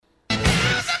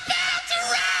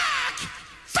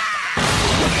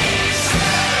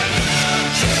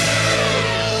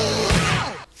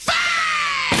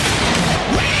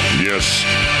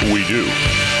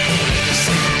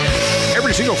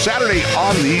Saturday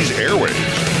on these airwaves.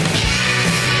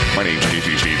 My name's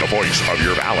KTC, the voice of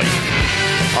your valley.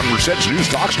 On Merced's News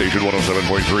Talk Station,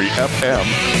 107.3 FM,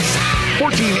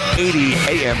 1480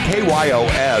 AM,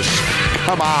 KYOS.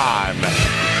 Come on.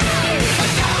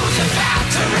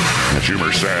 As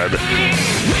Schumer said,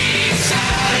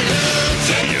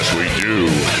 yes, we do.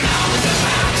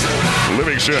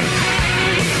 Livingston.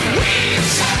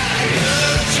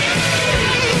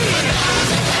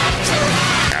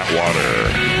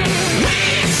 Atwater.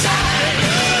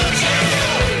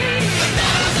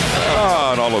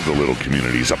 And all of the little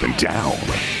communities up and down.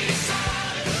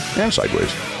 And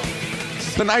sideways.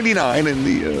 The 99 and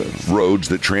the roads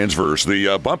that transverse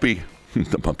the bumpy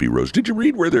roads. Did you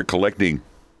read where they're collecting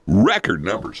record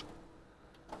numbers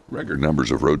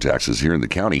of road taxes here in the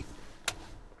county?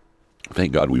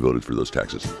 Thank God we voted for those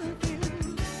taxes.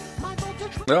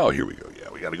 Oh, here we go. Yeah,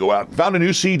 we got to go out. Found a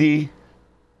new CD. I'm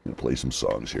going to play some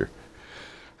songs here.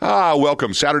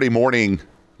 Welcome. Saturday morning,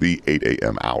 the 8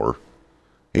 a.m. hour.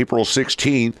 April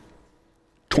 16th,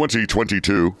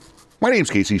 2022. My name's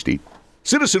Casey Steve.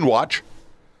 Citizen Watch.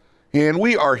 And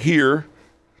we are here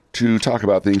to talk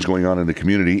about things going on in the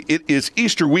community. It is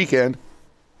Easter weekend.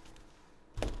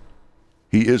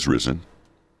 He is risen.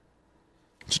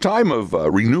 It's a time of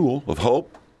renewal, of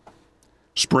hope.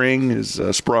 Spring is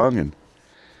sprung, and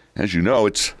as you know,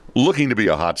 it's looking to be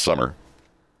a hot summer.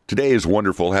 Today is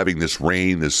wonderful, having this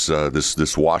rain, this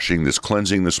washing, this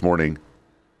cleansing this morning.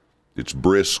 It's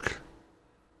brisk.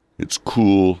 It's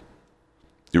cool.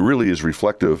 It really is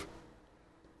reflective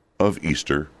of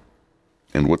Easter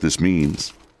and what this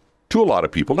means to a lot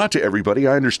of people. Not to everybody.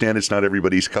 I understand it's not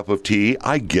everybody's cup of tea.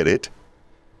 I get it.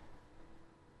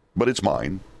 But it's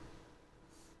mine.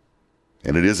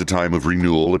 And it is a time of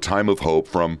renewal, a time of hope.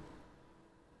 From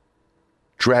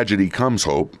tragedy comes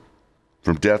hope.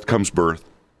 From death comes birth.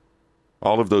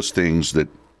 All of those things that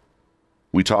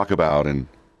we talk about and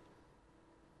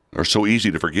are so easy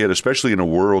to forget, especially in a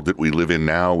world that we live in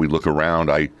now. We look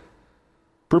around. I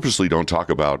purposely don't talk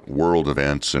about world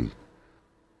events and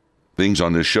things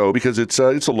on this show because it's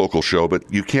a local show, but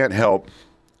you can't help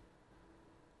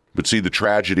but see the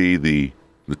tragedy, the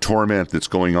torment that's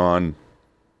going on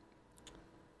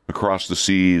across the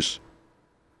seas.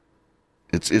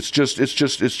 It's just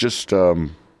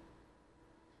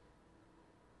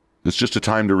a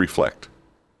time to reflect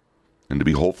and to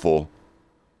be hopeful,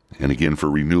 and again for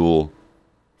renewal,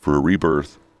 for a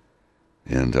rebirth,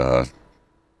 and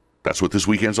that's what this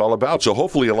weekend's all about. So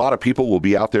hopefully a lot of people will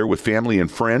be out there with family and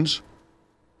friends,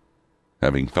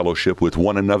 having fellowship with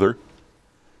one another,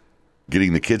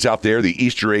 getting the kids out there, the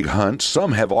Easter egg hunt.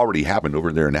 Some have already happened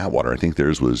over there in Atwater. I think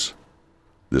theirs was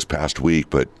this past week,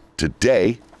 but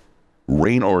today,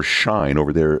 rain or shine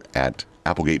over there at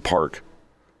Applegate Park,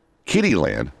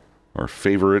 Kittyland, our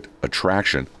favorite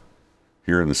attraction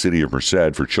here in the city of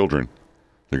Merced for children.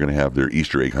 They're going to have their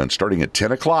Easter egg hunt starting at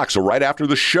 10 o'clock, so right after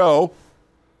the show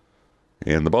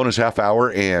and the bonus half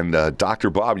hour and Dr.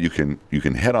 Bob, you can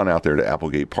head on out there to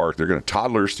Applegate Park. They're going to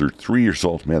toddlers through 3 years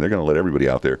old. Man, they're going to let everybody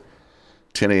out there.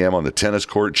 10 a.m. on the tennis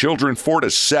court. Children 4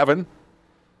 to 7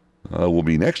 will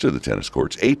be next to the tennis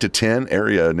courts. 8 to 10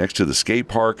 area next to the skate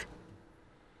park.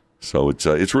 So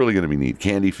it's really going to be neat.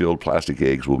 Candy-filled plastic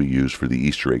eggs will be used for the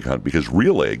Easter egg hunt because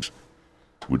real eggs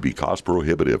would be cost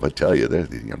prohibitive. I tell you, the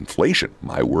inflation,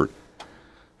 my word.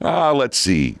 Let's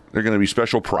see. There are going to be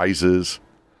special prizes,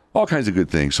 all kinds of good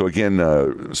things. So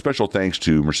again, special thanks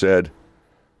to Merced,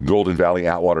 Golden Valley,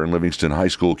 Atwater, and Livingston High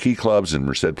School Key Clubs and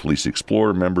Merced Police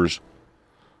Explorer members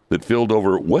that filled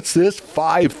over,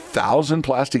 5,000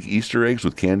 plastic Easter eggs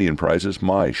with candy and prizes.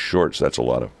 My shorts, that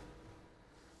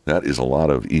is a lot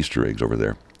of Easter eggs over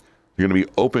there. You're going to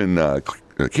be open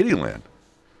Kittyland.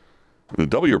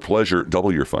 Double your pleasure,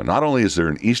 double your fun. Not only is there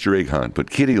an Easter egg hunt, but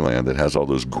Kittyland that has all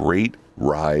those great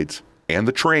rides and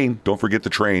the train. Don't forget the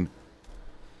train.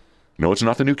 No, it's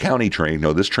not the new county train.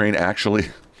 No, this train's actually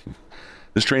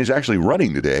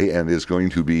running today and is going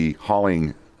to be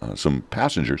hauling some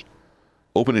passengers.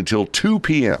 Open until 2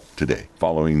 p.m. today,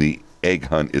 following the egg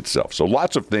hunt itself. So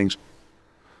lots of things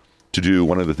to do.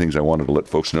 One of the things I wanted to let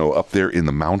folks know, up there in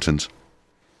the mountains,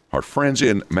 our friends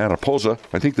in Mariposa,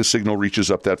 I think the signal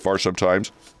reaches up that far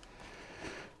sometimes.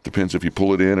 Depends if you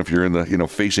pull it in, if you're in the,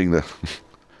 facing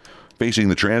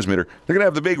the transmitter. They're going to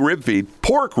have the big rib feed,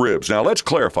 pork ribs. Now, let's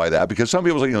clarify that because some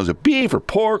people say, is it beef or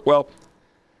pork? Well,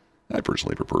 I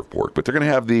personally prefer pork, but they're going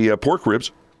to have the pork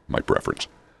ribs, my preference,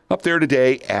 up there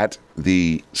today at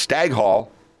the Stag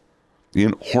Hall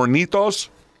in Hornitos.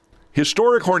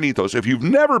 Historic Hornitos. If you've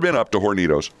never been up to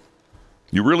Hornitos,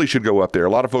 you really should go up there. A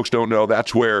lot of folks don't know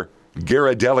that's where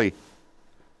Ghirardelli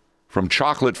from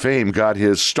chocolate fame, got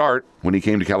his start when he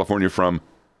came to California from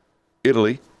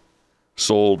Italy.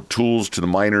 Sold tools to the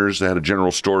miners. They had a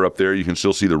general store up there. You can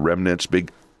still see the remnants, big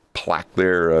plaque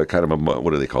there, kind of a,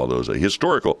 what do they call those? A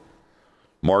historical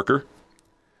marker.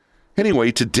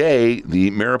 Anyway, today,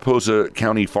 the Mariposa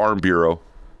County Farm Bureau,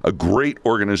 a great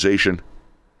organization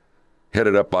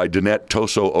headed up by Danette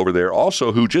Toso over there,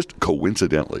 also who just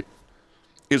coincidentally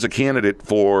is a candidate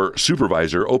for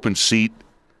supervisor, open seat,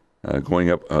 going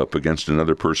up against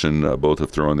another person. Both have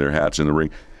thrown their hats in the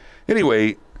ring.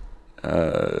 Anyway,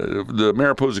 the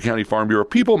Mariposa County Farm Bureau,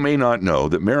 people may not know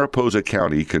that Mariposa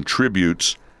County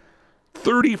contributes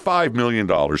 $35 million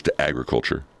to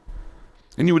agriculture.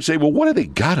 And you would say, well, what do they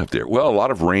got up there? Well, a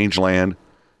lot of rangeland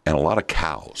and a lot of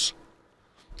cows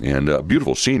and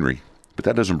beautiful scenery, but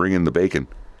that doesn't bring in the bacon.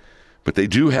 But they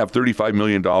do have $35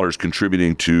 million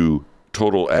contributing to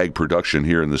total ag production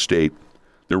here in the state.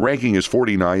 Their ranking is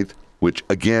 49th, which,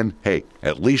 again, hey,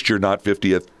 at least you're not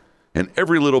 50th. And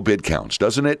every little bit counts,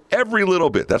 doesn't it? Every little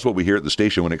bit. That's what we hear at the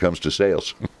station when it comes to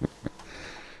sales.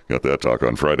 Got that talk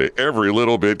on Friday. Every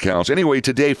little bit counts. Anyway,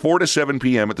 today, 4 to 7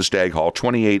 p.m. at the Stag Hall,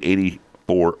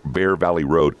 2884 Bear Valley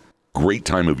Road. Great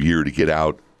time of year to get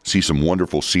out, see some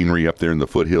wonderful scenery up there in the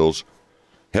foothills.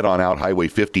 Head on out Highway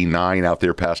 59 out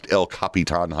there past El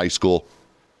Capitan High School,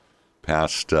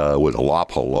 past with La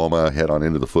Paloma, head on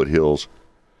into the foothills.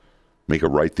 Make a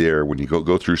right there when you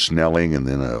go through Snelling and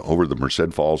then over the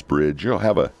Merced Falls Bridge. You'll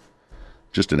have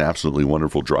just an absolutely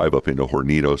wonderful drive up into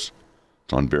Hornitos.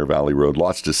 It's on Bear Valley Road.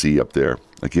 Lots to see up there.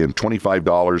 Again,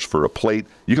 $25 for a plate.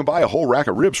 You can buy a whole rack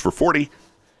of ribs for $40.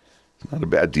 Not a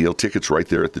bad deal. Tickets right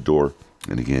there at the door.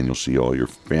 And again, you'll see all your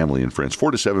family and friends.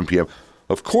 4 to 7 p.m.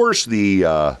 Of course,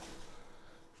 the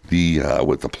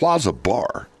Plaza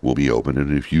Bar will be open.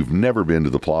 And if you've never been to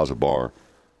the Plaza Bar,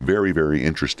 very, very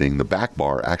interesting. The back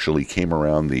bar actually came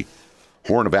around the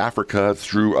Horn of Africa, up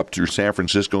through San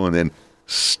Francisco, and then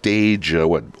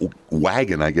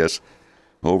wagon, I guess,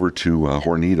 over to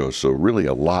Hornitos. So really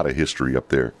a lot of history up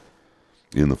there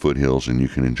in the foothills, and you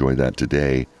can enjoy that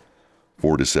today,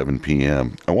 4 to 7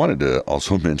 p.m. I wanted to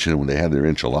also mention when they had their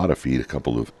enchilada feed a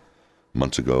couple of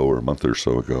months ago or a month or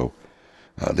so ago,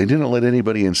 they didn't let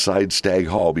anybody inside Stag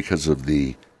Hall because of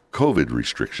the COVID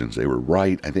restrictions. They were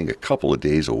right, I think, a couple of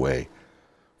days away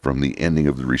from the ending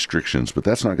of the restrictions, but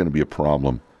that's not going to be a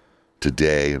problem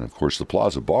today. And of course, the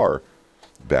Plaza Bar,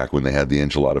 back when they had the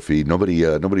enchilada feed,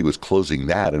 nobody was closing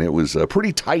that, and it was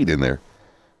pretty tight in there.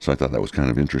 So I thought that was kind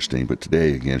of interesting. But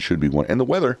today, again, should be one. And the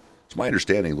weather, it's my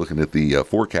understanding, looking at the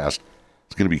forecast,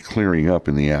 it's going to be clearing up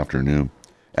in the afternoon.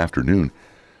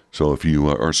 So if you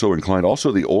are so inclined,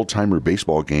 also the Old Timer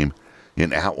baseball game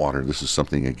in Atwater. This is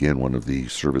something, again, one of the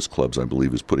service clubs, I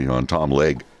believe, is putting on. Tom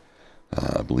Legg,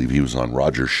 I believe he was on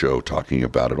Roger's show talking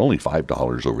about it. Only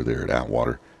 $5 over there at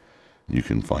Atwater. You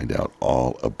can find out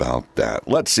all about that.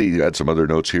 Let's see, I had some other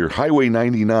notes here. Highway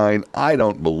 99, I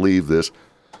don't believe this.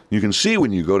 You can see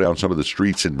when you go down some of the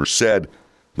streets in Merced,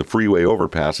 the freeway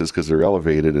overpasses because they're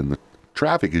elevated, and the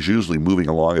traffic is usually moving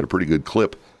along at a pretty good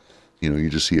clip. You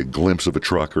just see a glimpse of a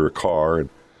truck or a car, and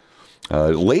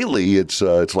lately, it's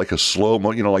like a slow mo.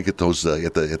 Like at those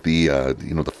at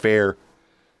the fair.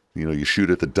 You shoot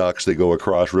at the ducks; they go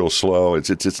across real slow.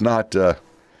 It's not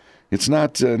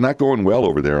going well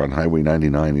over there on Highway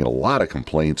 99. You get a lot of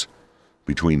complaints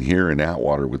between here and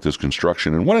Atwater with this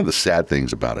construction. And one of the sad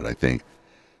things about it, I think,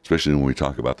 especially when we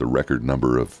talk about the record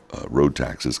number of road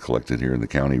taxes collected here in the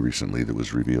county recently that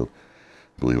was revealed,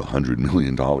 I believe $100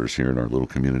 million here in our little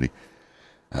community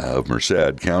of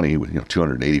Merced County with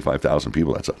 285,000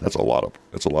 people. That's a lot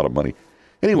of money.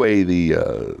 Anyway,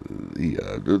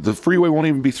 the freeway won't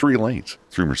even be 3 lanes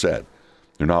through Merced.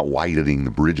 They're not widening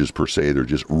the bridges per se. They're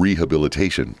just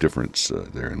rehabilitation. Difference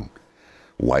there in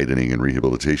widening and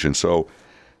rehabilitation. So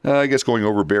I guess going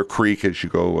over Bear Creek as you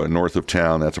go north of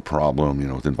town, that's a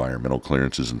problem. With environmental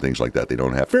clearances and things like that. They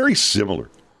don't have very similar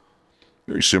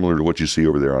to what you see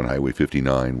over there on Highway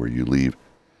 59, where you leave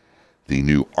the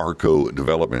new Arco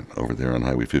development over there on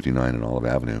Highway 59 and Olive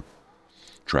Avenue.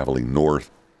 Traveling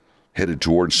north, headed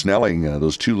towards Snelling,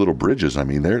 those 2 little bridges, I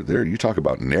mean, they're you talk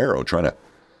about narrow, trying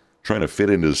to fit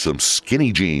into some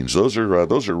skinny jeans. Those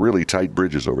are really tight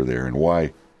bridges over there. And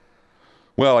why?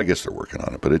 Well, I guess they're working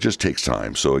on it, but it just takes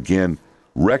time. So again,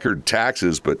 record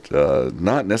taxes, but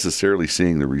not necessarily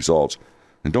seeing the results.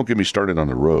 And don't get me started on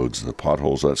the roads, the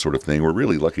potholes, that sort of thing. We're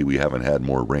really lucky we haven't had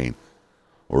more rain,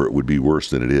 or it would be worse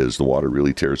than it is. The water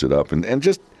really tears it up. And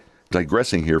just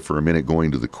digressing here for a minute,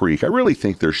 going to the creek, I really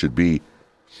think there should be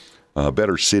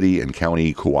better city and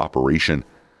county cooperation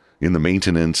in the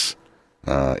maintenance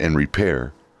and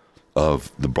repair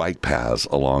of the bike paths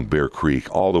along Bear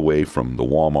Creek, all the way from the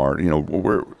Walmart,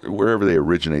 wherever they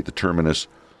originate, the terminus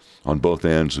on both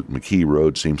ends. McKee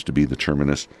Road seems to be the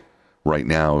terminus right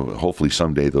now. Hopefully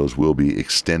someday those will be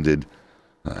extended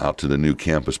out to the new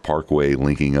Campus Parkway,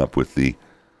 linking up with the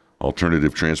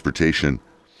alternative transportation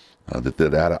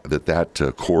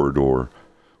that corridor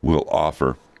will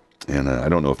offer. And I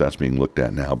don't know if that's being looked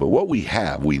at now, but what we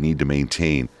have, we need to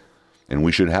maintain. And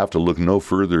we should have to look no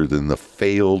further than the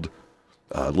failed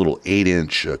little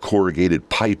 8-inch corrugated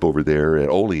pipe over there at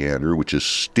Oleander, which is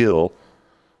still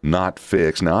not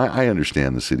fixed. Now, I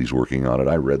understand the city's working on it.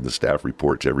 I read the staff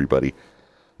report to everybody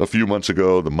a few months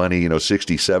ago. The money,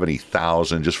 $60,000,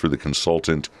 $70,000 just for the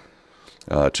consultant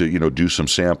to, do some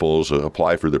samples,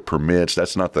 apply for the permits.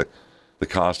 That's not the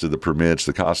cost of the permits,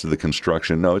 the cost of the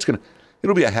construction. No, it'll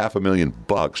be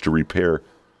 $500,000 to repair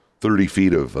 30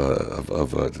 feet of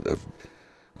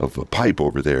a pipe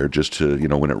over there, just to,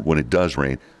 when it does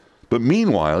rain. But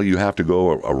meanwhile, you have to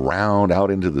go around out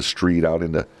into the street, out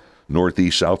into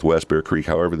northeast, southwest Bear Creek,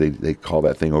 however they call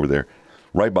that thing over there,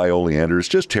 right by Oleander. It's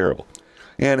just terrible.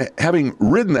 And having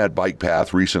ridden that bike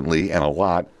path recently, and a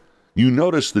lot, you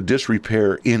notice the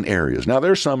disrepair in areas. Now,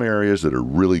 there's some areas that are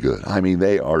really good. I mean,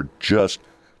 they are just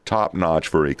top-notch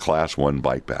for a Class 1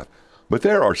 bike path. But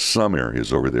there are some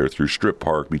areas over there through Strip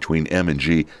Park between M and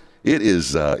G. It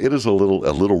is a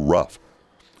little rough.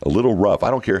 A little rough.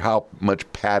 I don't care how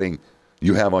much padding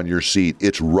you have on your seat.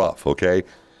 It's rough, okay?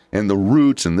 And the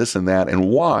roots and this and that, and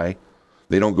why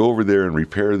they don't go over there and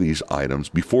repair these items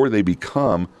before they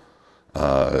become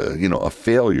a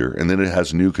failure, and then it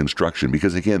has new construction.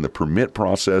 Because, again, the permit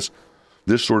process,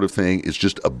 this sort of thing is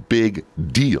just a big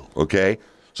deal, okay?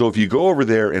 So if you go over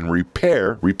there and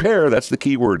repair, that's the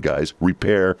key word, guys,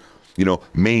 repair,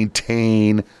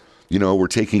 maintain, we're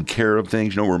taking care of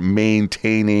things, we're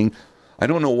maintaining. I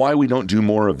don't know why we don't do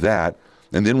more of that.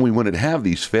 And then we wouldn't have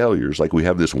these failures, like we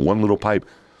have this one little pipe.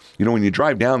 When you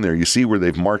drive down there, you see where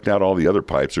they've marked out all the other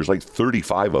pipes. There's like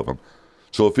 35 of them.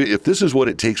 So if this is what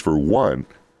it takes for one,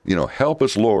 help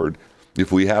us, Lord,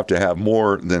 if we have to have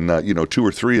more than, 2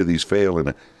 or 3 of these fail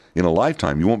in a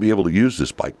lifetime. You won't be able to use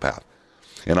this bike path.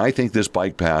 And I think this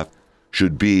bike path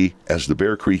should be, as the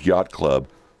Bear Creek Yacht Club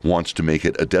wants to make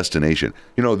it, a destination.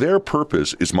 Their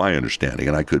purpose, is my understanding,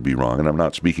 and I could be wrong, and I'm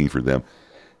not speaking for them,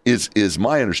 is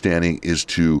my understanding is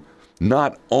to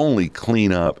not only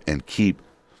clean up and keep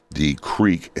the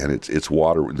creek and its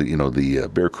water, the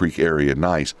Bear Creek area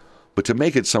nice, but to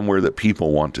make it somewhere that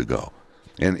people want to go.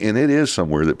 And it is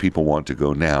somewhere that people want to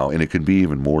go now, and it can be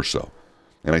even more so.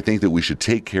 And I think that we should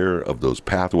take care of those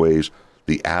pathways,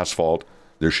 the asphalt.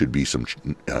 There should be some,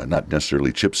 not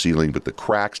necessarily chip sealing, but the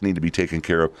cracks need to be taken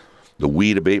care of, the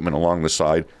weed abatement along the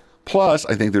side. Plus,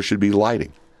 I think there should be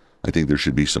lighting. I think there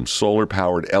should be some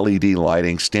solar-powered LED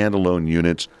lighting, standalone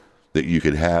units that you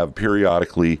could have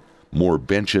periodically, more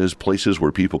benches, places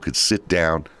where people could sit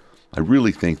down. I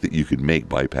really think that you could make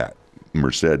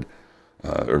Merced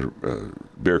or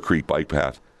Bear Creek Bike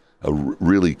Path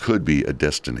really could be a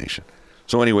destination.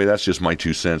 So anyway, that's just my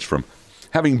 2 cents from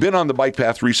having been on the bike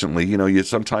path recently. You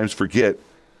sometimes forget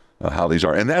how these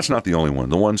are. And that's not the only one.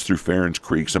 The ones through Farrens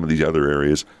Creek, some of these other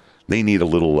areas, they need a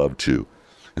little love too.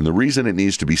 And the reason it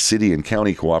needs to be city and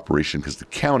county cooperation, because the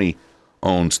county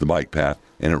owns the bike path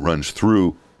and it runs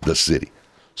through the city.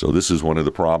 So this is one of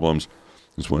the problems.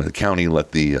 It's when the county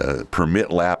let the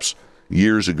permit lapse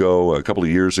a couple of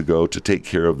years ago, to take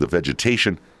care of the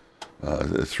vegetation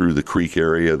through the creek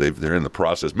area. They're in the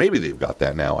process. Maybe they've got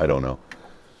that now. I don't know.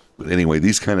 But anyway,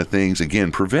 these kind of things,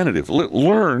 again, preventative. Let's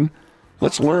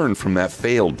learn from that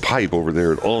failed pipe over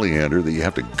there at Oleander that you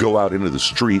have to go out into the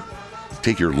street,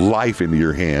 take your life into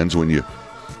your hands when you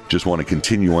just want to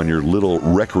continue on your little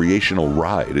recreational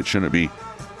ride. It shouldn't be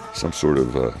some sort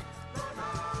of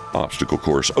obstacle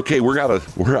course. Okay, we're out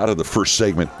of the first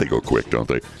segment. They go quick, don't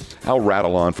they? I'll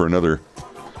rattle on for another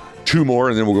 2 more,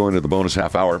 and then we'll go into the bonus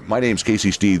half hour. My name's Casey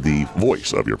Steed, the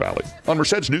voice of your valley, on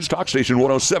Merced's News Talk Station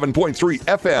 107.3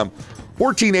 FM,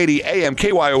 1480 AM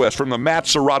KYOS from the Matt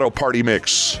Serrato Party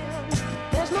Mix.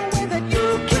 There's no way that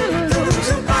you can lose.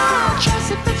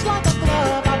 Chance if it's like a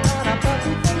glove. I've got a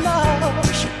button for love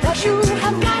that you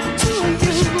have got to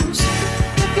use.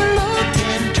 If you look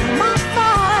into my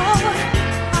file,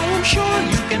 I am sure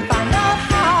you can find out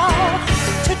how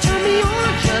to turn me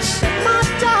on. Just set my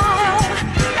dial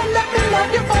and let me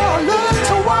love you for a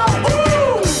little while.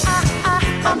 Ooh,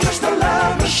 I'm just a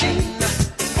love machine.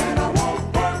 And I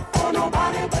won't work for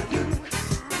nobody but you.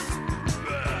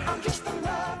 I'm just a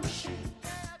love machine.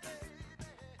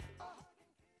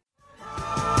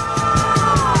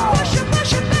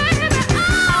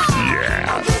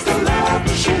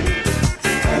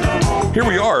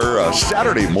 are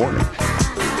Saturday morning.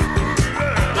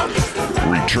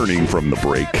 Returning from the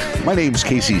break. My name's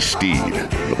Casey Steed,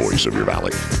 the voice of your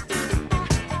valley.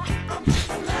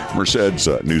 Merced's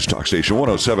News Talk Station,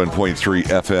 107.3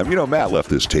 FM. You know, Matt left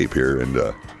this tape here, and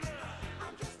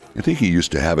I think he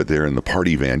used to have it there in the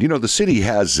party van. You know, the city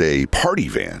has a party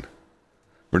van.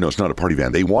 Or no, it's not a party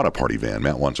van. They want a party van.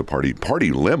 Matt wants a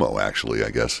party limo, actually, I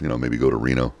guess. You know, maybe go to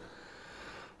Reno.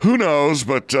 Who knows?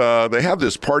 But they have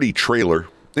this party trailer.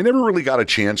 They never really got a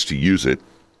chance to use it.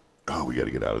 Oh, we got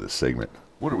to get out of this segment.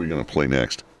 What are we going to play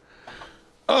next?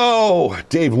 Oh,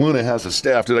 Dave Luna has a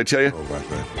staff. Did I tell you?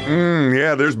 Oh,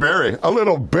 yeah, there's Barry. A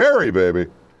little Barry, baby.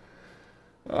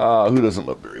 Who doesn't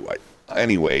love Barry White?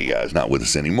 Anyway, he's not with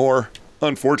us anymore,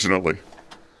 unfortunately.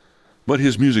 But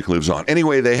his music lives on.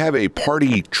 Anyway, they have a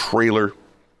party trailer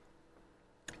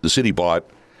the city bought.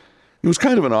 It was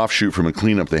kind of an offshoot from a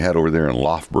cleanup they had over there in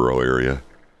Loughborough area.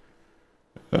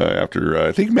 After,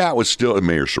 I think Matt was still,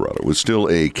 Mayor Serrato was still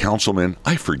a councilman.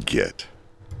 I forget.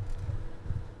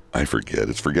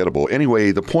 It's forgettable.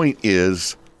 Anyway, the point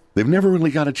is, they've never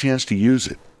really got a chance to use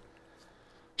it.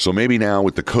 So maybe now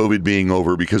with the COVID being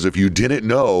over, because if you didn't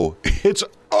know, it's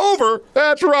over.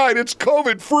 That's right. It's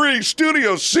COVID-free.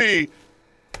 Studio C.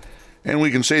 And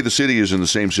we can say the city is in the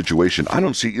same situation. I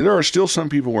don't see, there are still some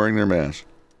people wearing their masks.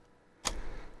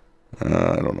 I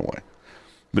don't know why.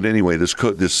 But anyway, this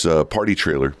party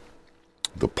trailer,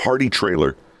 the party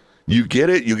trailer, you get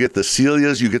it, you get the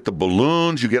Celias, you get the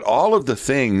balloons, you get all of the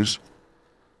things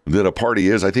that a party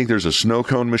is. I think there's a snow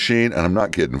cone machine, and I'm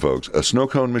not kidding, folks. A snow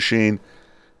cone machine,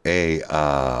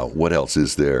 what else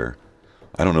is there?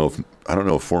 I don't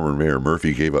know if former Mayor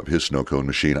Murphy gave up his snow cone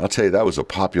machine. I'll tell you, that was a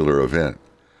popular event.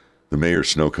 The mayor's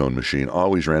snow cone machine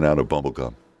always ran out of bubble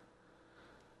gum.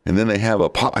 And then they have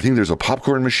I think there's a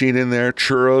popcorn machine in there,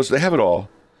 churros, they have it all.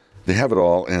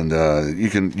 And you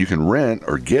can rent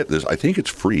or get this. I think it's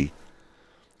free.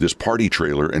 This party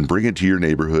trailer, and bring it to your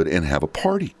neighborhood and have a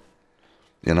party.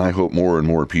 And I hope more and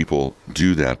more people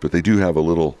do that. But they do have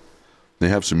they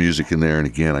have some music in there. And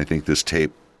again, I think this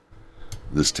tape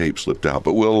slipped out.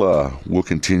 But we'll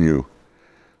continue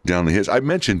down the hits. I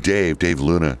mentioned Dave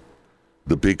Luna,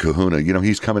 the big kahuna. You know,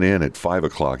 he's coming in at 5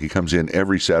 o'clock. He comes in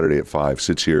every Saturday at 5,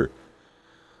 sits here.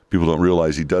 People don't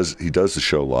realize he does the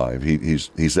show live.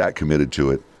 He's that committed to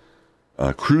it.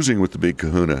 Cruising with the big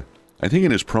kahuna. I think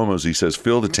in his promos he says,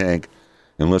 fill the tank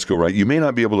and let's go right. You may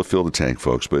not be able to fill the tank,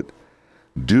 folks, but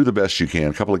do the best you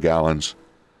can. A couple of gallons,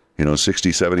 $60,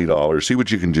 $70. See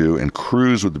what you can do and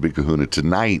cruise with the big kahuna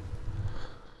tonight,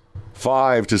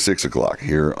 5 to 6 o'clock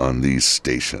here on these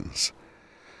stations.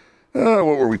 What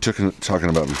were we talking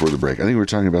about before the break? I think we were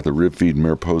talking about the rib feed in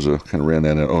Mariposa. Kind of ran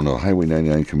that out. Oh, no, Highway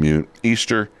 99 commute.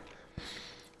 Easter.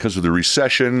 Because of the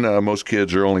recession, most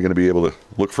kids are only going to be able to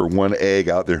look for one egg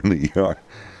out there in the yard.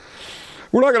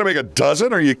 We're not going to make a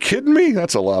dozen. Are you kidding me?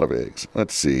 That's a lot of eggs.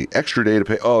 Let's see. Extra day to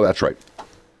pay. Oh, that's right.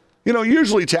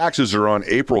 Usually taxes are on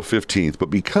April 15th, but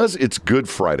because it's Good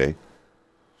Friday,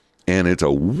 and it's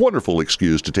a wonderful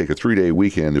excuse to take a 3-day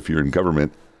weekend if you're in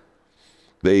government,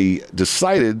 they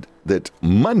decided that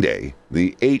Monday,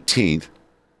 the 18th,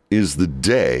 is the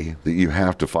day that you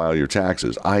have to file your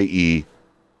taxes, i.e.,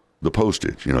 the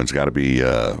postage. It's got to be,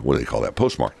 what do they call that,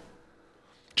 postmarked.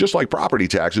 Just like property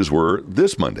taxes were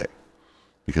this Monday.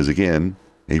 Because, again,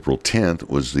 April 10th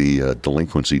was the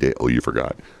delinquency date. Oh, you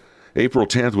forgot. April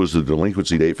 10th was the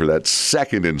delinquency date for that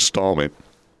second installment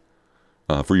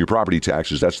for your property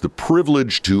taxes. That's the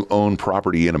privilege to own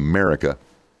property in America.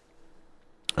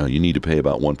 You need to pay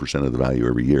about 1% of the value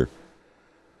every year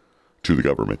to the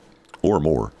government or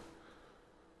more.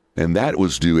 And that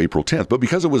was due April 10th. But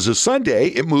because it was a Sunday,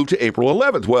 it moved to April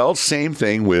 11th. Well, same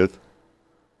thing with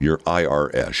your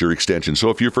IRS, your extension. So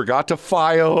if you forgot to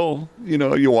file, you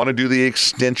want to do the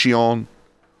extension,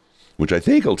 which I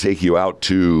think will take you out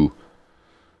to,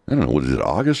 I don't know, what is it,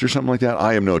 August or something like that?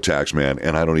 I am no tax man,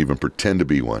 and I don't even pretend to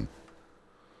be one.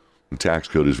 The tax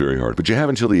code is very hard, but you have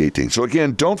until the 18th. So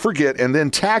again, don't forget, and then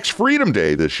Tax Freedom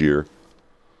Day this year.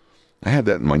 I had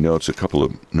that in my notes, a couple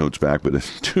of notes back, but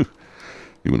you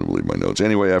wouldn't believe my notes.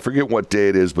 Anyway, I forget what day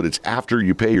it is, but it's after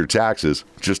you pay your taxes,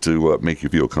 just to make you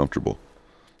feel comfortable.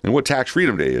 And what Tax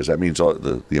Freedom Day is, that means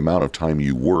the amount of time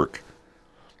you work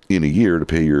in a year to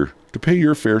pay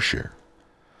your fair share.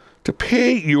 To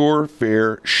pay your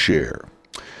fair share.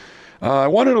 I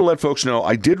wanted to let folks know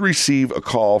I did receive a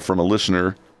call from a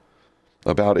listener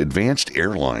about Advanced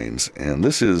Airlines, and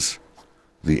this is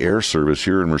the air service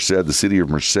here in Merced, the city of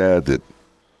Merced, that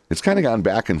it's kind of gone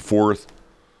back and forth,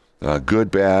 good,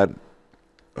 bad,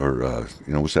 or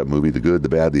what's that movie, The Good, the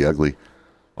Bad, the Ugly.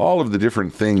 All of the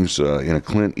different things in a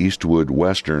Clint Eastwood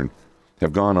Western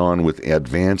have gone on with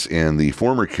Advance and the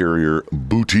former carrier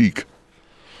Boutique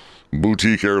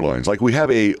Airlines. Like we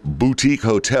have a boutique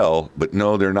hotel, but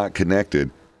no, they're not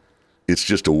connected. It's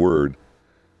just a word.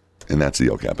 And that's the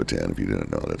El Capitan, if you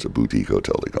didn't know. That's a boutique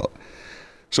hotel, they call it.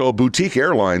 So Boutique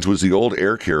Airlines was the old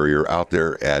air carrier out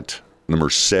there at the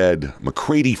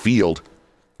McCready Field.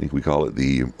 I think we call it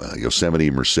the Yosemite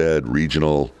Merced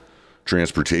Regional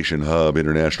Transportation Hub,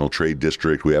 International Trade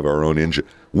District. We have our own engine.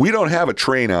 We don't have a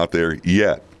train out there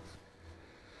yet,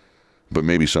 but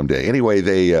maybe someday. Anyway,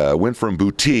 they went from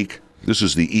boutique. This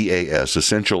is the EAS,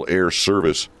 Essential Air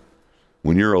Service.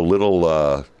 When you're a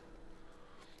little,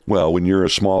 when you're a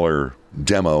smaller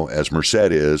demo, as Merced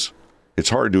is, it's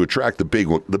hard to attract the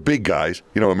big guys.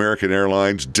 You know, American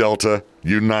Airlines, Delta,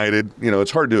 United. You know,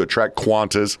 it's hard to attract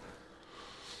Qantas.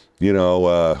 You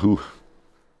know,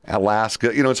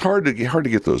 Alaska. You know, it's hard to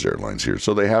get those airlines here.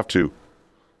 So they have to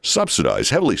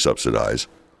heavily subsidize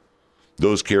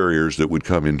those carriers that would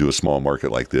come into a small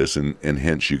market like this, and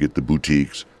hence you get the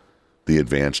boutiques, the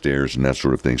advanced airs, and that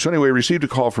sort of thing. So anyway, I received a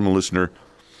call from a listener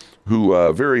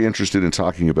who very interested in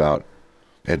talking about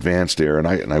advanced air, and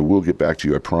I will get back to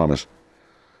you, I promise.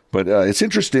 But it's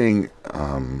interesting,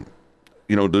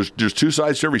 you know, there's two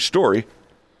sides to every story,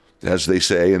 as they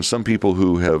say, and some people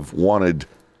who have wanted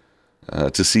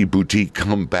to see Boutique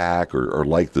come back or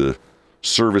like the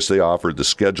service they offered, the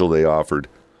schedule they offered.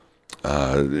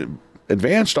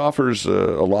 Advanced offers a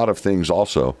lot of things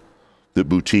also that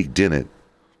Boutique didn't.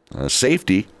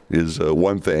 Safety is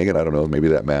one thing, and I don't know, maybe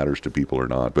that matters to people or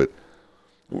not, but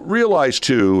realize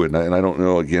too, and I don't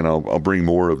know, again, I'll bring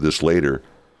more of this later,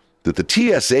 that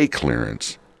the TSA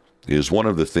clearance is one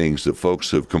of the things that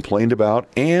folks have complained about,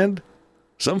 and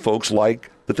some folks like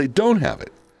that they don't have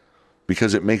it,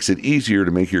 because it makes it easier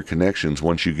to make your connections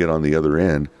once you get on the other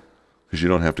end, because you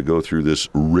don't have to go through this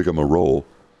rigmarole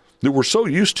that we're so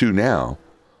used to now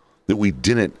that we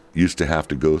didn't used to have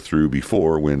to go through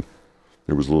before, when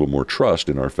there was a little more trust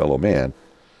in our fellow man,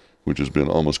 which has been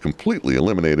almost completely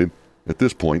eliminated at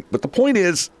this point. But the point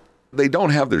is, they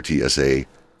don't have their TSA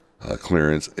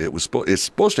clearance. It's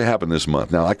supposed to happen this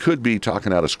month. Now, I could be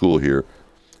talking out of school here,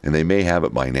 and they may have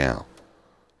it by now,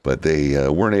 but they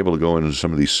weren't able to go into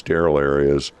some of these sterile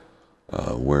areas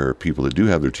where people that do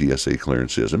have their TSA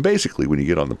clearance is. And basically, when you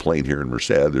get on the plane here in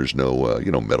Merced, there's no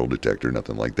metal detector,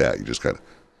 nothing like that. You just kind of,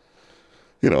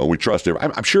 we trust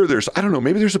everyone. I'm sure there's, I don't know,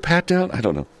 maybe there's a pat down. I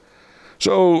don't know.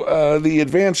 So the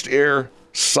advanced air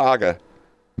saga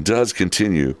does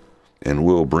continue, and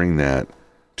we'll bring that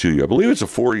to you. I believe it's a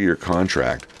 4-year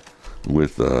contract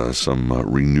with some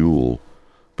renewal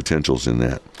potentials in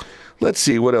that. Let's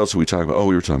see, what else are we talking about? Oh,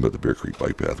 we were talking about the Bear Creek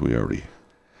Bike Path. We already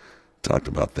talked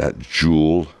about that.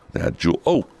 Jewel.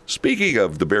 Oh, speaking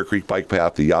of the Bear Creek Bike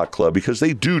Path, the Yacht Club, because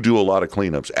they do a lot of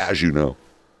cleanups, as you know.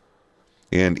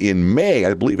 And in May,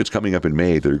 I believe it's coming up in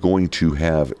May, they're going to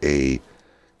have a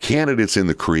candidates in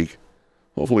the creek.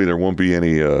 Hopefully there won't be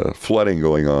any flooding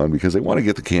going on, because they want to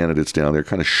get the candidates down there,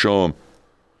 kind of show them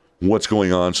what's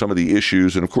going on, some of the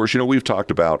issues. And of course, we've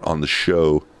talked about on the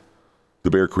show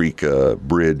the Bear Creek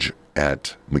Bridge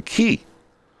at McKee,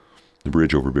 the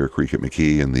bridge over Bear Creek at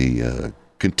McKee, and the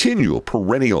continual,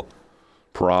 perennial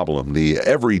problem, the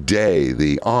everyday,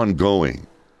 the ongoing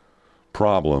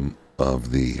problem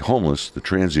of the homeless, the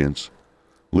transients,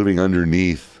 living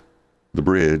underneath the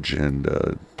bridge and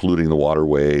polluting the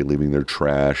waterway, leaving their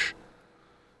trash,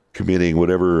 committing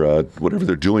whatever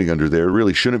they're doing under there,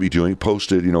 really shouldn't be doing.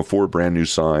 Posted, 4 brand new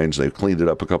signs. They cleaned it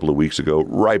up a couple of weeks ago,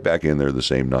 right back in there the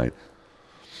same night.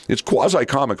 It's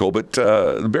quasi-comical, but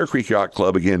the Bear Creek Yacht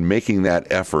Club, again, making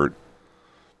that effort,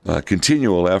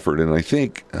 continual effort, and I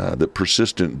think that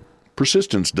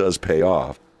persistence does pay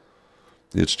off.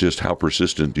 It's just how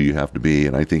persistent do you have to be,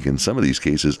 and I think in some of these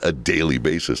cases, a daily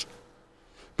basis.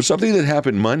 But something that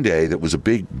happened Monday that was a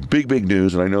big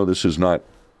news, and I know this is not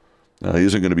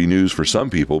isn't going to be news for some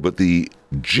people, but the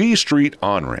G Street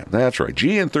on-ramp, that's right,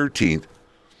 G and 13th,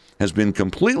 has been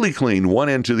completely cleaned one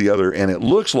end to the other, and it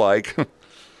looks like an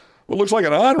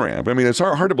on-ramp. I mean, it's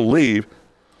hard to believe,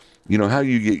 how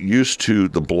you get used to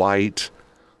the blight.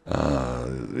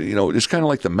 It's kind of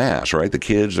like the mask, right? The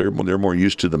kids, they're more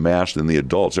used to the mask than the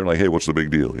adults. They're like, hey, what's the big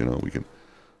deal? We can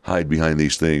hide behind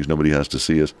these things. Nobody has to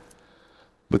see us.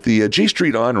 But the G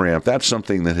Street on-ramp, that's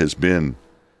something that has been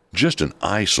just an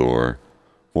eyesore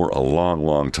for a long,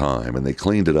 long time. And they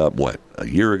cleaned it up, a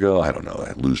year ago? I don't know.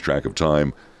 I lose track of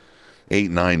time.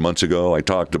 8-9 months ago, I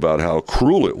talked about how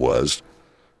cruel it was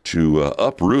to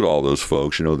uproot all those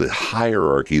folks, the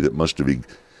hierarchy that must have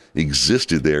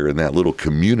existed there in that little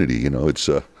community. It's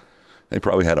they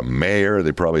probably had a mayor,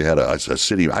 they probably had a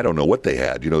city, I don't know what they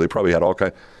had. They probably had all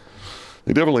kinds.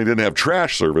 They definitely didn't have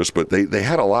trash service, but they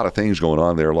had a lot of things going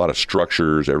on there, a lot of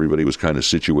structures. Everybody was kind of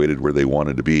situated where they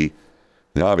wanted to be.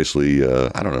 Now, obviously,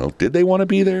 I don't know, did they want to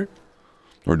be there?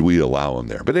 Or do we allow them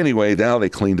there? But anyway, now they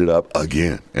cleaned it up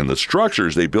again. And the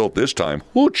structures they built this time,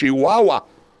 chihuahua.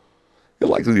 It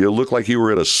looked like you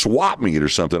were at a swap meet or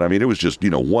something. I mean, it was just,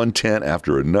 one tent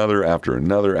after another, after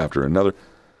another, after another.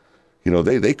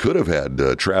 They could have had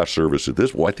trash service at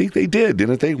this. Well, I think they did,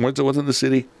 didn't they? Once it was in the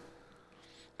city,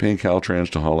 paying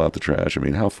Caltrans to haul out the trash. I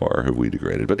mean, how far have we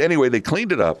degraded? But anyway, they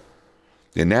cleaned it up,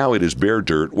 and now it is bare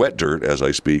dirt, wet dirt, as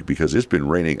I speak, because it's been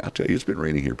raining. I'll tell you, it's been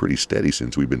raining here pretty steady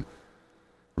since we've been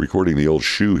recording the old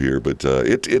shoe here. But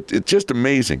it's just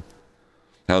amazing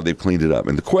how they've cleaned it up.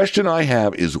 And the question I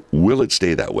have is, will it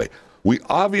stay that way? We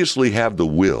obviously have the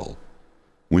will.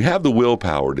 We have the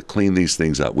willpower to clean these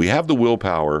things up. We have the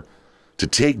willpower to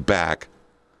take back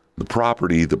the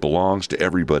property that belongs to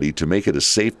everybody, to make it a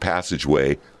safe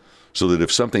passageway so that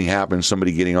if something happens,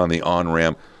 somebody getting on the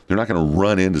on-ramp, they're not going to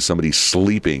run into somebody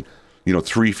sleeping,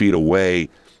 3 feet away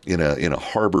in a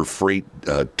Harbor Freight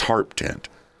tarp tent.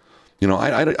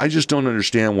 I just don't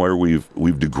understand why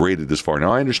we've degraded this far.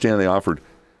 Now, I understand they offered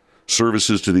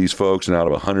services to these folks, and out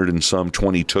of 100 and some,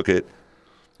 20 took it.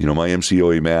 My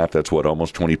MCOA math, that's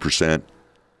almost 20%.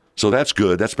 So that's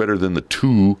good. That's better than the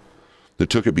 2 that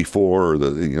took it before, or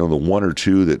the 1 or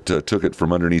 2 that took it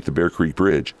from underneath the Bear Creek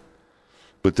Bridge.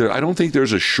 But I don't think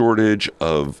there's a shortage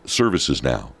of services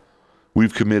now.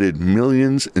 We've committed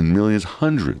millions and millions,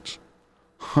 hundreds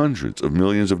of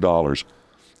millions of dollars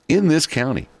in this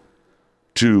county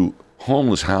to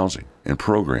homeless housing and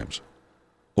programs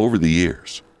over the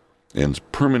years. And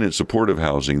permanent supportive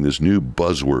housing, this new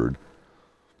buzzword,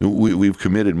 we've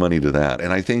committed money to that.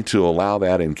 And I think to allow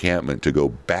that encampment to go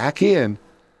back in,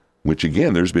 which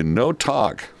again, there's been no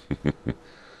talk,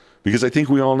 because I think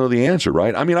we all know the answer,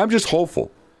 right? I mean, I'm just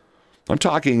hopeful. I'm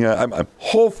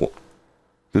hopeful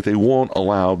that they won't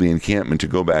allow the encampment to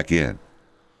go back in.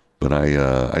 But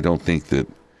I don't think that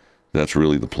that's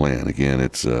really the plan. Again,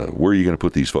 it's where are you going to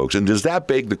put these folks? And does that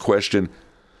beg the question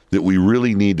that we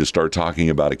really need to start talking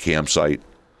about a campsite?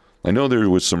 I know there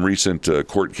was some recent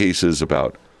court cases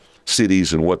about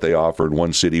cities and what they offered.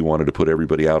 One city wanted to put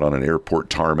everybody out on an airport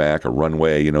tarmac, a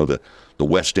runway, the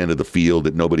west end of the field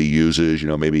that nobody uses,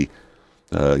 maybe,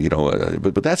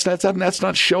 but that's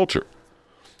not shelter.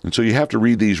 And so you have to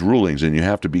read these rulings and you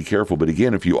have to be careful. But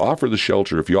again, if you offer the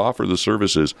shelter, if you offer the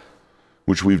services,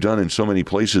 which we've done in so many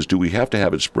places, do we have to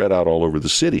have it spread out all over the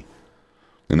city?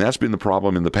 And that's been the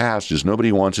problem in the past, is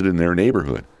nobody wants it in their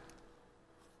neighborhood.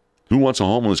 Who wants a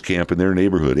homeless camp in their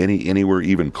neighborhood, anywhere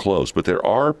even close? But there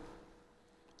are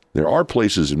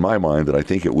places in my mind that I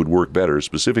think it would work better,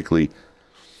 specifically,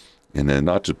 and then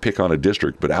not to pick on a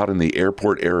district, but out in the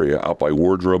airport area, out by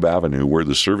Wardrobe Avenue, where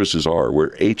the services are,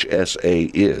 where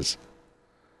HSA is.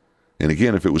 And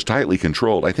again, if it was tightly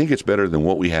controlled, I think it's better than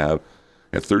what we have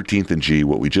at 13th and G,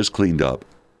 what we just cleaned up,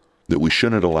 that we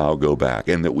shouldn't allow go back,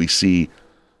 and that we see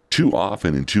too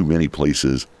often in too many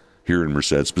places here in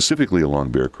Merced, specifically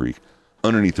along Bear Creek,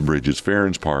 underneath the bridges,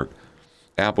 Farrens Park,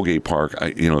 Applegate Park.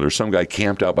 There's some guy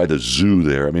camped out by the zoo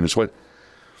there. I mean,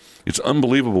 it's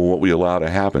unbelievable what we allow to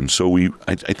happen. So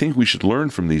I think we should learn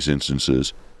from these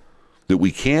instances that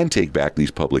we can take back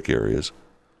these public areas,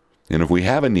 and if we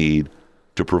have a need,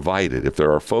 to provide it. If there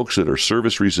are folks that are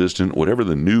service resistant, whatever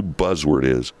the new buzzword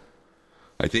is,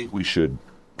 I think we should,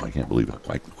 I can't believe how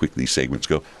quick these segments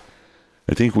go.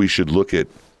 I think we should look at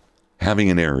having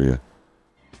an area,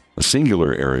 a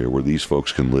singular area where these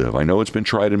folks can live. I know it's been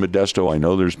tried in Modesto. I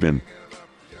know there's been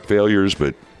failures,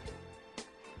 but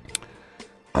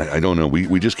I don't know.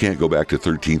 We just can't go back to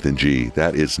 13th and G.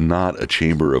 That is not a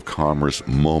Chamber of Commerce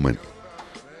moment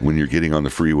when you're getting on the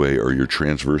freeway or you're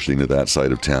transversing to that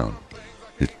side of town.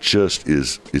 It just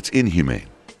is, it's inhumane.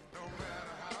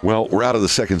 Well, we're out of the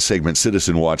second segment,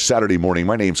 Citizen Watch, Saturday morning.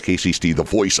 My name's Casey Stee, the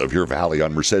voice of your valley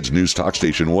on Merced's News Talk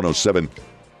Station, 107.3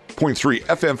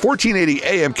 FM, 1480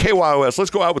 AM, KYOS. Let's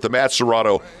go out with the Matt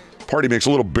Serrato Party Mix, a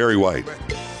little Barry White.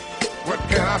 What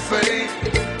can I say?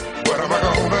 What am I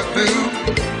gonna do?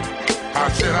 How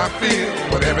should I feel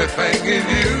with everything in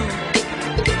you?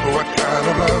 What kind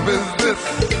of love is this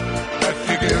that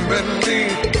you're giving me?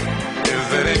 Is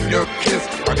it in your kiss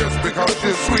or just because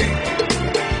you're sweet?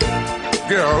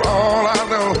 Girl, all I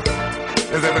know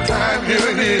is every time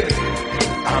you're here,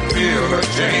 I feel a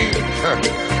change,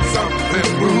 something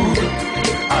moving.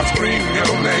 I scream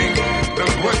your name.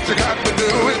 Look what you got to do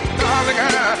it, darling. I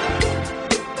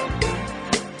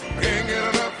can't get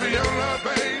enough of your love,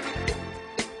 baby.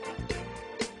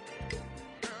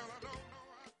 Girl,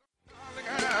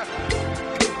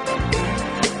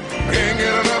 I can't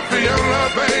get enough of your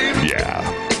love, baby. Yeah,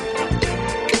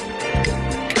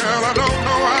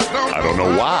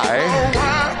 know why.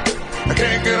 I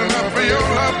can't get enough of your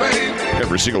love, babe.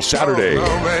 Every single Saturday. No,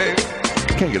 babe.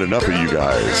 Can't get enough of you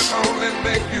guys.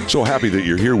 So happy that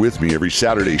you're here with me every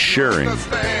Saturday sharing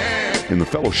in the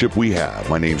fellowship we have.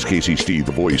 My name's Casey Steed,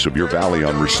 the voice of your valley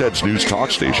on Merced's News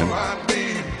Talk Station,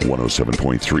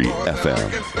 107.3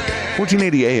 FM,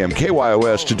 1480 AM,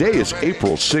 KYOS. Today is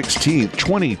April 16th,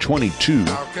 2022.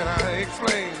 How can I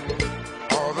explain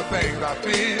all the things I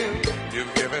feel?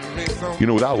 You've given me so You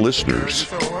know, without listeners,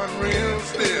 so unreal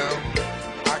still.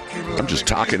 I'm just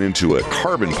talking into a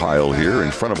carbon pile here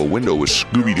in front of a window with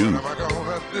Scooby-Doo.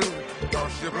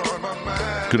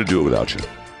 Couldn't do it without you.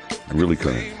 I really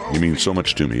couldn't. You mean so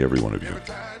much to me, every one of you.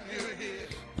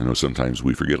 I know sometimes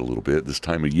we forget a little bit. This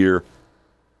time of year,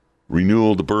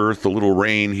 renewal, the birth, the little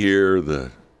rain here,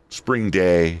 the spring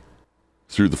day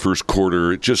through the first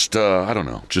quarter. It just, I don't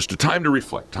know, just a time to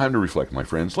reflect. Time to reflect, my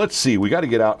friends. Let's see. We got to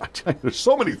get out. I tell you, there's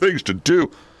so many things to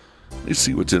do. Let me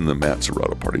see what's in the Matt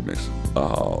Serrato party mix.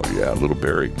 Oh, yeah, little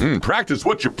Barry. Practice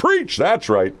what you preach. That's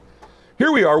right.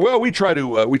 Here we are. Well, we try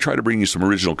to bring you some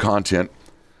original content.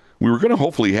 We were going to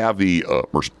hopefully have the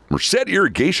Merced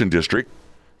Irrigation District,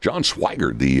 John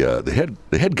Swigert,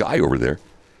 the head guy over there.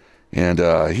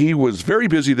 And he was very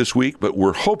busy this week, but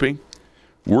we're hoping,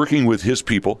 working with his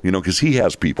people, because he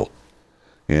has people.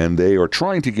 And they are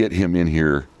trying to get him in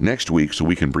here next week so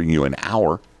we can bring you an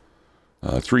hour.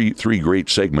 Three great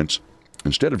segments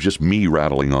instead of just me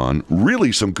rattling on.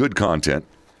 Really some good content.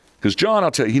 Because John, I'll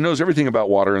tell you, he knows everything about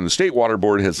water, and the State Water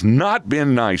Board has not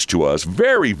been nice to us.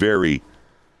 Very, very,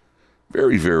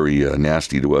 very, very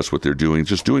nasty to us what they're doing.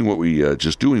 Just doing what we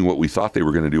thought they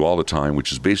were going to do all the time,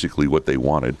 which is basically what they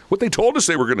wanted, what they told us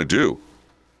they were going to do.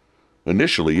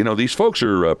 Initially, these folks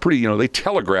are pretty. They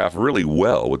telegraph really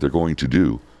well what they're going to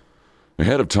do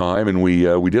ahead of time, and we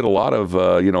did a lot of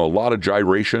a lot of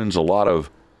gyrations, a lot of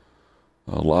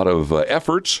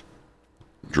efforts.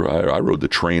 I rode the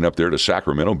train up there to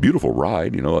Sacramento, beautiful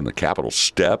ride, on the Capitol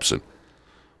steps, and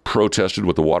protested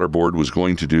what the water board was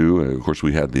going to do. And of course,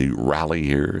 we had the rally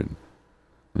here in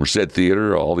Merced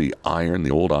Theater, all the iron,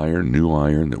 the old iron, new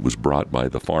iron that was brought by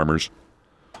the farmers,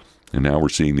 and now we're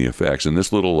seeing the effects. And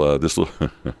this little.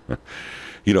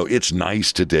 It's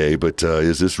nice today, but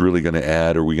is this really going to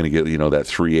add? Are we going to get, that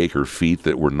 3 acre feet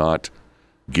that we're not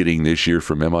getting this year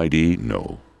from MID?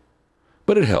 No.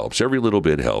 But it helps. Every little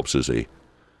bit helps. As they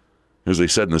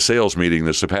said in the sales meeting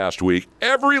this past week,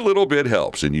 every little bit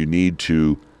helps, and you need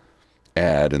to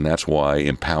add, and that's why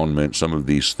impoundment, some of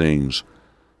these things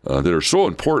that are so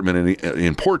important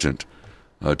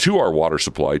to our water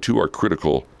supply, to our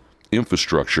critical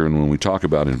infrastructure, and when we talk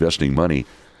about investing money,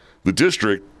 the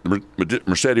district,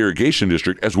 Merced Irrigation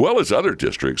District, as well as other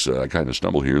districts, I kind of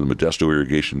stumble here, the Modesto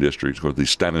Irrigation District, of course, the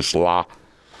Stanislaus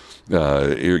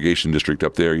Irrigation District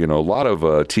up there, a lot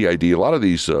of TID, a lot of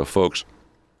these folks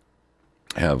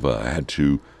have had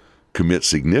to commit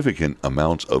significant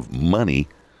amounts of money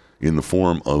in the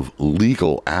form of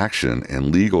legal action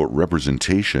and legal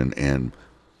representation and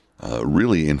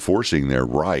really enforcing their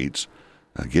rights,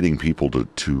 getting people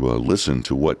to listen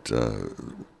to what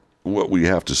we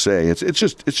have to say. It's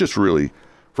just really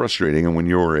frustrating. And when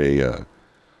you're a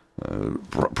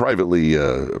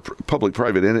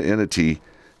public-private entity,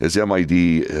 as MID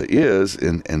is,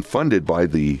 and funded by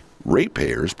the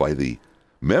ratepayers, by the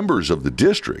members of the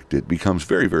district, it becomes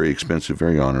very, very expensive,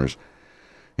 very onerous.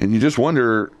 And you just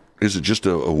wonder, is it just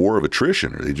a war of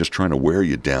attrition? Or are they just trying to wear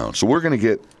you down? So we're going to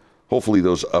get, hopefully,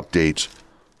 those updates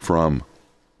from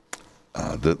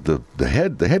the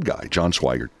head guy, John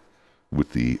Swigert,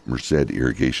 with the Merced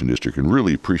Irrigation District, and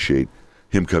really appreciate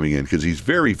him coming in because he's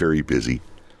very, very busy,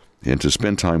 and to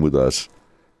spend time with us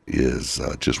is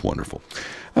just wonderful.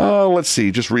 Let's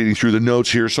see, just reading through the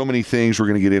notes here, so many things. We're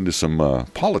going to get into some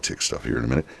politics stuff here in a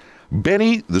minute.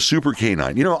 Benny the Super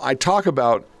Canine. I talk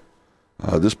about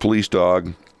this police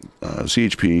dog,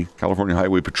 CHP, California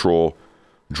Highway Patrol,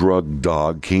 drug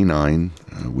dog, canine,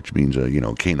 which means,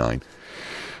 canine,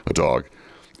 a dog.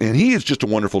 And he is just a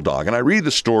wonderful dog. And I read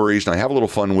the stories, and I have a little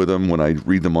fun with them when I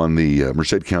read them on the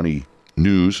Merced County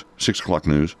News, 6 o'clock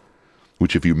news,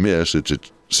 which if you miss, it's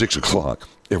at 6 o'clock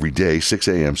every day, 6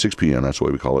 a.m., 6 p.m. That's why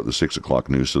we call it the 6 o'clock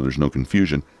news, so there's no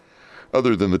confusion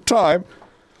other than the time.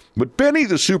 But Benny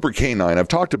the Super Canine, I've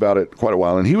talked about it quite a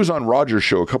while, and he was on Roger's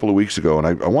show a couple of weeks ago, and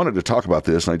I wanted to talk about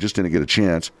this, and I just didn't get a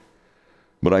chance.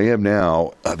 But I am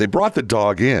now. They brought the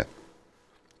dog in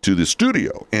to the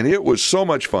studio, and it was so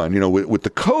much fun. With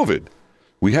the COVID,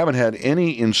 we haven't had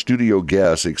any in-studio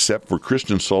guests except for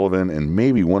Kristen Sullivan and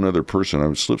maybe one other person.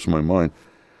 It slips my mind.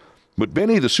 But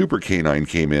Benny the Super Canine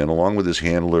came in along with his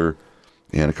handler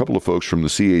and a couple of folks from the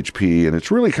CHP, and it's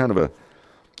really kind of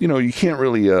you can't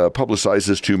really publicize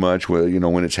this too much.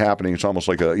 When it's happening, it's almost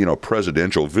like a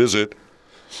presidential visit.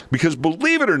 Because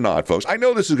believe it or not, folks, I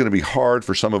know this is going to be hard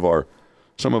for some of our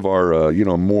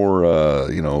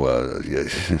more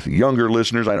younger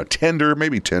listeners. I know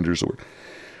tender's the word.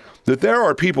 That there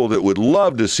are people that would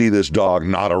love to see this dog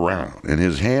not around, and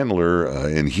his handler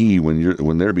and he,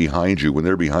 when they're behind you, when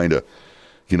they're behind a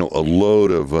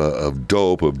load of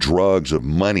dope, of drugs, of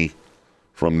money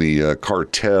from the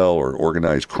cartel or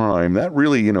organized crime, that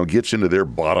really gets into their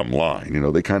bottom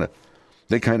line. They kind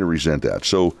of resent that.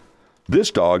 So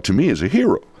this dog to me is a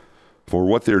hero for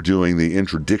what they're doing, the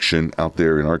interdiction out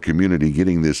there in our community,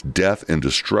 getting this death and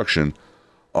destruction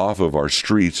off of our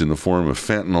streets in the form of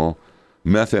fentanyl,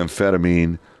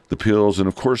 methamphetamine, the pills, and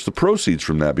of course the proceeds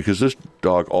from that, because this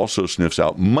dog also sniffs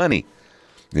out money.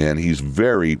 And he's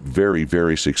very, very,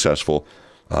 very successful.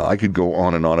 I could go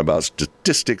on and on about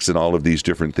statistics and all of these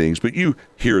different things, but you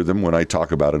hear them when I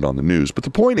talk about it on the news. But the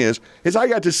point is I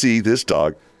got to see this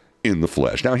dog in the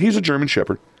flesh. Now, he's a German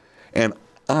Shepherd, and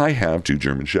I have 2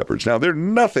 German Shepherds. Now, they're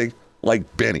nothing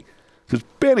like Benny, because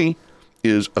Benny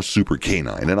is a super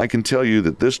canine. And I can tell you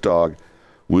that this dog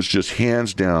was just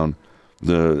hands down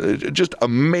just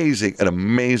an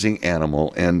amazing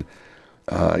animal. And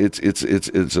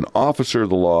it's an officer of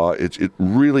the law.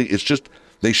 It's just,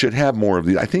 they should have more of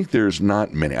these. I think there's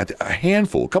not many, a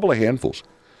couple of handfuls.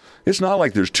 It's not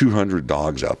like there's 200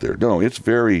 dogs out there. No, it's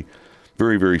very,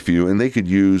 very, very few. And they could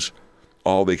use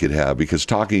all they could have, because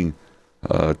talking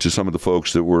to some of the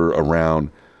folks that were around,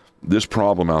 this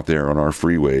problem out there on our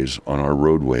freeways, on our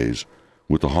roadways,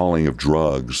 with the hauling of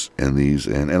drugs and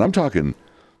I'm talking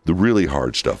the really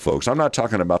hard stuff, folks. I'm not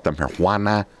talking about the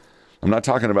marijuana. I'm not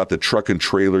talking about the truck and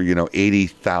trailer,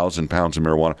 80,000 pounds of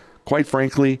marijuana. Quite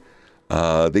frankly,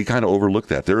 they kind of overlook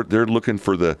that. They're looking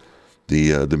for the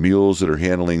mules that are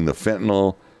handling the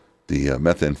fentanyl, the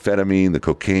methamphetamine, the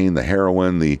cocaine, the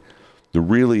heroin, the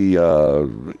really,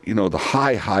 the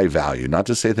high value. Not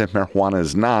to say that marijuana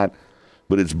is not,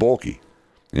 but it's bulky.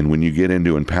 And when you get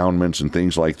into impoundments and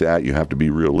things like that, you have to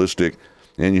be realistic,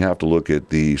 and you have to look at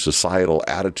the societal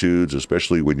attitudes,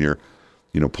 especially when you're,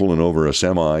 pulling over a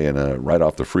semi and right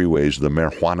off the freeways, the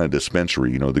marijuana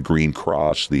dispensary, the Green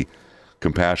Cross, the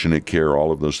compassionate care,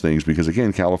 all of those things. Because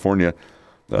again, California,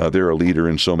 they're a leader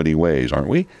in so many ways, aren't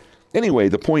we? Anyway,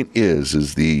 the point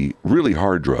is the really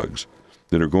hard drugs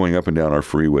that are going up and down our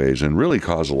freeways and really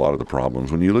cause a lot of the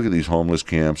problems. When you look at these homeless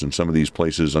camps and some of these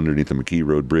places underneath the McKee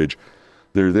Road Bridge,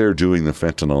 they're there doing the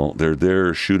fentanyl, they're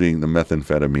there shooting the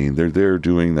methamphetamine, they're there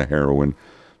doing the heroin,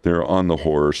 they're on the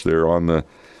horse, they're on the,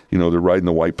 they're riding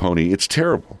the white pony. It's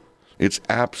terrible. It's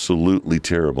absolutely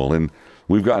terrible. And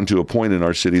we've gotten to a point in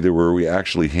our city there where we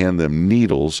actually hand them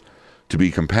needles to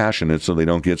be compassionate so they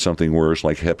don't get something worse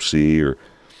like Hep C or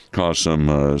cause some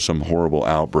horrible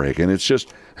outbreak. And it's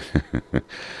just,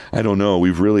 I don't know.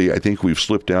 I think we've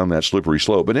slipped down that slippery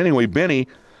slope. But anyway, Benny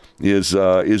is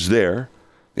there,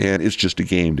 and it's just a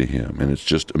game to him. And it's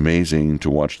just amazing to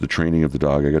watch the training of the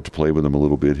dog. I got to play with him a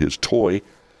little bit. His toy,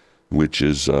 which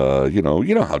is, you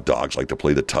know how dogs like to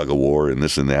play the tug of war and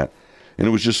this and that. And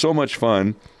it was just so much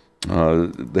fun,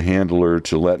 the handler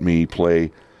to let me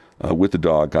play with the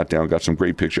dog, got down, got some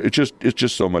great pictures. It's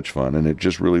just so much fun, and it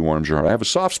just really warms your heart. I have a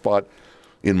soft spot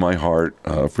in my heart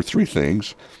for 3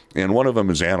 things, and one of them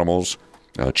is animals,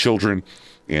 children,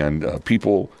 and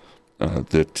people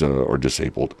that are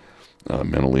disabled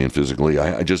mentally and physically.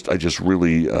 I just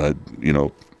really,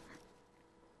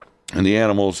 and the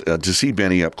animals, to see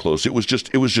Benny up close, it was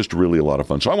just really a lot of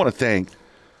fun. So I want to thank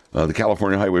the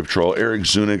California Highway Patrol, Eric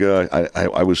Zuniga.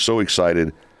 I was so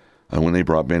excited when they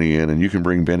brought Benny in, and you can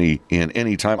bring Benny in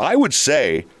anytime. I would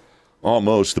say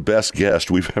almost the best guest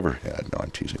we've ever had. No,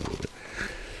 I'm teasing a little bit,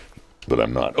 but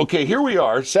I'm not. Okay, here we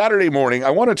are, Saturday morning. I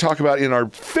want to talk about in our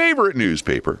favorite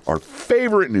newspaper,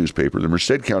 the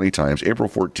Merced County Times, April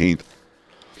 14th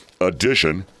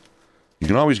edition. You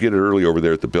can always get it early over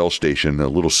there at the Bell Station, a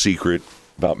little secret,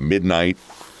 about midnight.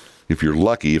 If you're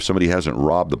lucky, if somebody hasn't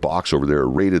robbed the box over there or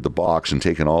raided the box and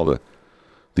taken all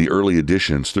the early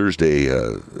editions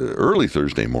early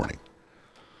Thursday morning,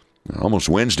 almost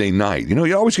Wednesday night.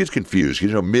 You always get confused.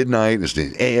 Midnight, it's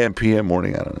the a.m., p.m.,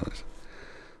 morning. I don't know.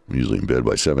 I'm usually in bed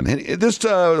by 7. This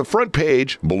front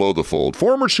page, below the fold,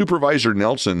 former Supervisor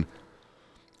Nelson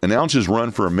announces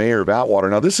run for mayor of Atwater.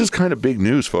 Now, this is kind of big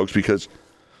news, folks, because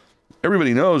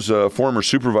everybody knows former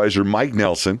Supervisor Mike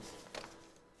Nelson.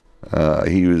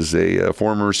 He was a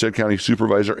former Merced County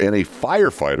Supervisor and a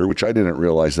firefighter, which I didn't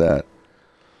realize that.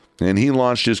 And he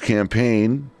launched his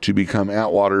campaign to become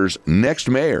Atwater's next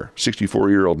mayor.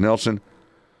 64-year-old Nelson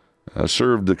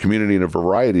served the community in a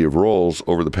variety of roles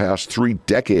over the past 3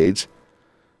 decades.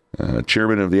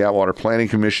 chairman of the Atwater Planning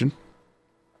Commission.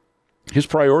 His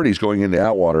priorities going into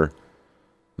Atwater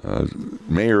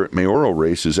mayoral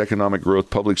race is economic growth,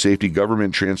 public safety,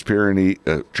 government transparency,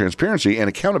 and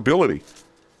accountability.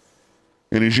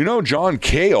 And as you know, John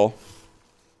Kale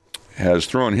has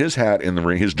thrown his hat in the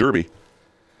ring, his derby,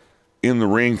 in the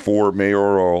ring for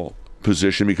mayoral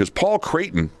position because Paul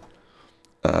Creighton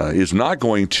is not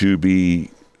going to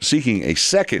be seeking a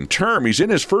second term. He's in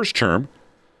his first term.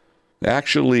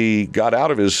 Actually got out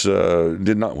of his,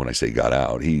 when I say got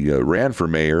out, he ran for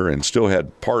mayor and still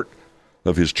had part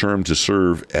of his term to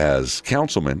serve as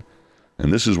councilman.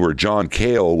 And this is where John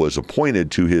Kale was appointed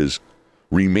to his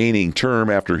remaining term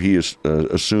after he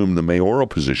assumed the mayoral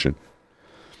position.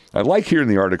 I like here in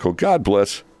the article, God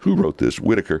bless, who wrote this?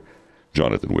 Whitaker,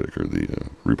 Jonathan Whitaker, the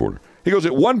reporter. He goes,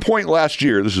 at one point last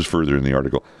year, this is further in the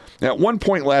article, at one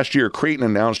point last year, Creighton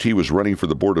announced he was running for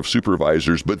the Board of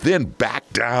Supervisors, but then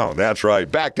backed down. That's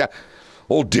right, backed down.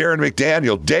 Old Darren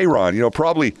McDaniel, Dayron,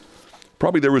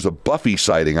 probably there was a Buffy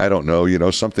sighting. I don't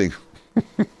know, something.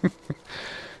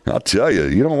 I'll tell you,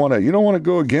 you don't want to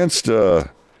go against.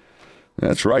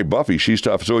 That's right, Buffy. She's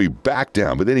tough. So he backed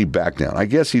down, but then he backed down. I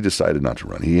guess he decided not to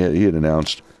run. He had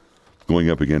announced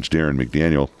going up against Darren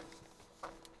McDaniel,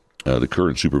 the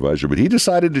current supervisor, but he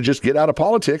decided to just get out of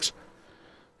politics.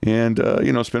 And,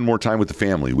 spend more time with the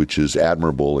family, which is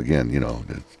admirable. Again,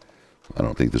 I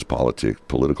don't think this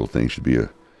political thing should be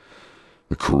a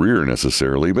career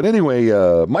necessarily. But anyway,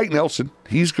 Mike Nelson,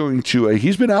 he's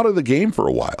been out of the game for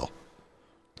a while.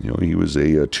 He was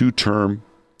a two-term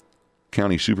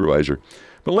county supervisor.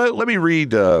 But let me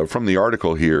read from the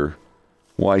article here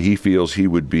why he feels he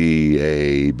would be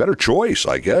a better choice,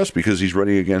 I guess, because he's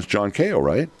running against John Kale,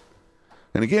 right?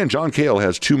 And again, John Kale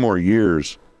has 2 more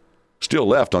years still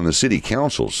left on the city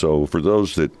council. So for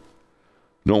those that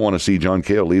don't want to see John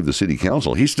Kale leave the city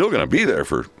council, he's still going to be there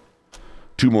for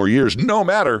 2 more years, no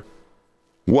matter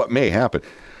what may happen.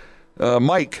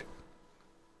 Former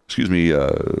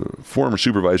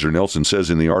Supervisor Nelson says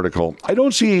in the article, I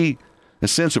don't see a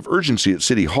sense of urgency at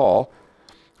City Hall.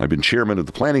 I've been chairman of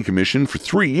the Planning Commission for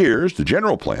 3 years. The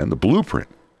general plan, the blueprint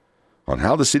on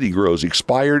how the city grows,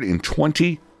 expired in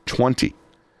 2020.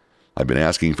 I've been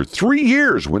asking for 3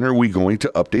 years, when are we going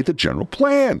to update the general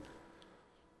plan?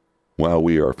 While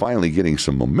we are finally getting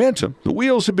some momentum, the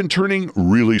wheels have been turning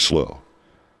really slow.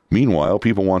 Meanwhile,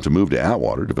 people want to move to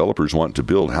Atwater, developers want to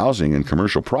build housing and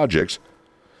commercial projects,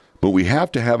 but we have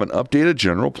to have an updated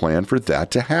general plan for that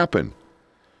to happen.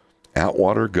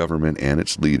 Atwater government and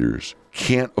its leaders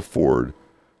can't afford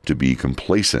to be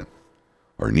complacent.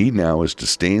 Our need now is to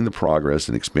sustain the progress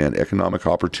and expand economic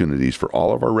opportunities for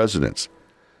all of our residents.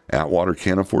 Atwater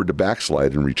can't afford to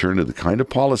backslide and return to the kind of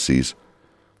policies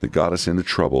that got us into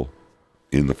trouble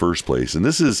in the first place. And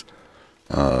this is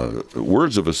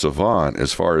words of a savant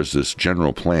as far as this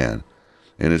general plan.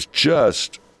 And it's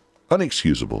just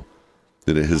unexcusable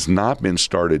that it has not been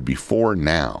started before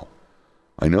now.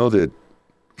 I know that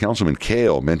Councilman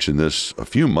Kale mentioned this a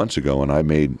few months ago, and I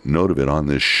made note of it on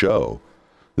this show,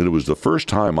 that it was the first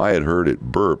time I had heard it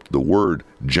burped, the word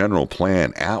general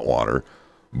plan Atwater,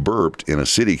 burped in a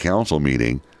city council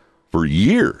meeting for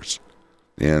years.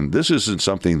 And this isn't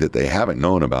something that they haven't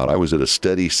known about. I was at a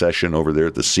study session over there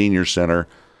at the senior center.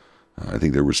 I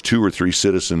think there was 2 or 3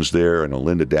 citizens there, and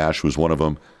Linda Dash was one of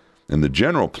them. And the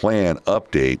general plan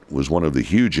update was one of the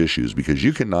huge issues because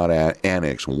you cannot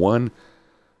annex 1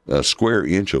 square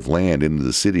inch of land into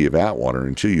the city of Atwater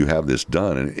until you have this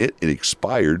done. And it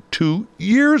expired 2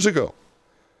 years ago.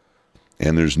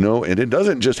 And it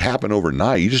doesn't just happen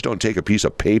overnight. You just don't take a piece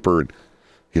of paper and,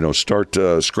 start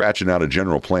scratching out a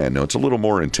general plan. No, it's a little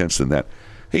more intense than that.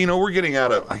 Hey, we're getting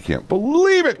I can't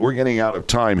believe it. We're getting out of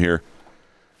time here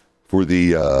for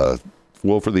the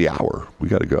hour. We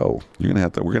got to go. We're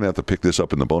going to have to pick this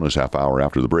up in the bonus half hour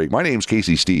after the break. My name's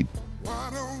Casey Steed.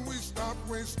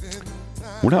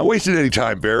 We're not wasting any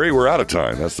time, Barry. We're out of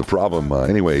time. That's the problem.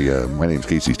 Anyway, my name's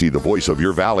Casey Steed, the voice of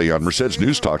your valley on Merced's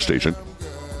News Talk Station.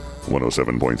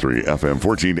 107.3 FM,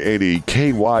 1480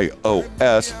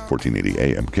 KYOS, 1480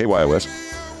 AM KYOS.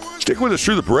 Stick with us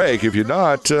through the break. If you're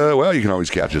not, you can always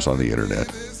catch us on the internet.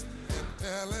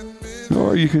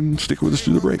 Or you can stick with us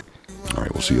through the break. All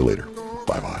right, we'll see you later.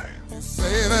 Bye-bye.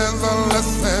 Say there's a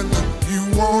lesson you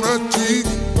want to teach.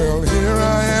 Well, here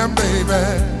I am,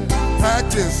 baby.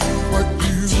 Practice what